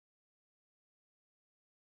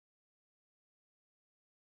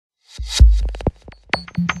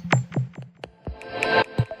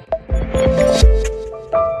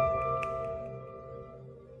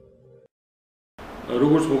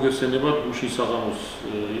როგორც მოგესწრებათ, გუშინ საღამოს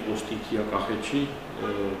იყო სტიქია კახეთში,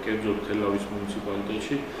 კერძოდ თელავის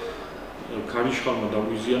მუნიციპალიტეტში. ქარიშხალმა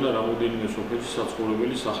დაგვიზიანა რამდენიმე სოფელში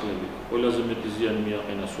საცხოვრებელი სახლები. ყველაზე მეტი ზიანი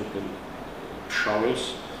მიაყენა სოფელ ფშაველს,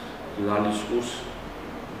 ლალისყურს,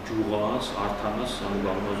 ჯუღანს, ართანას, ანუ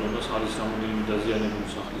გამაზონას, არის რამდენიმე დაზიანებული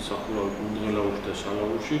სახლის სახურავი გუნდღელაურში და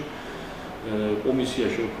სალაურში. კომისია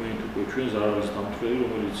შევქმნით უკვე ჩვენ ზარალის დამცველი,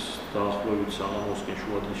 რომელიც დაახლოებით საღამოსკენ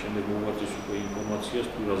შუადღის შემდეგ მოვაწვის უკვე ინფორმაციას,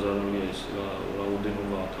 თუ რა ზარალია ეს,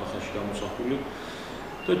 რაოდენობა თანხაში გამოსახული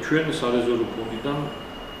და ჩვენ სარეზერვო ფონდიდან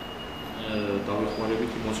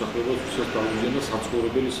დავეხმარებით იმ მოსახლეობას, ვისაც დაუზიანა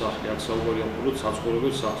საცხოვრებელი სახლი. აქ საუბარია მხოლოდ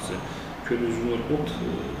საცხოვრებელ სახლზე. ჩვენ უზრუნველყოფთ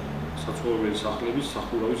საცხოვრებელი სახლების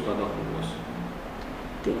სახურავის გადახურვას.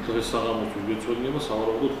 დღეს საღამოს ვიეცოდინება,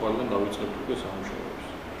 სავარაუდოდ ხვალიდან დავიწყებთ უკვე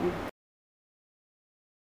სამუშაოებს.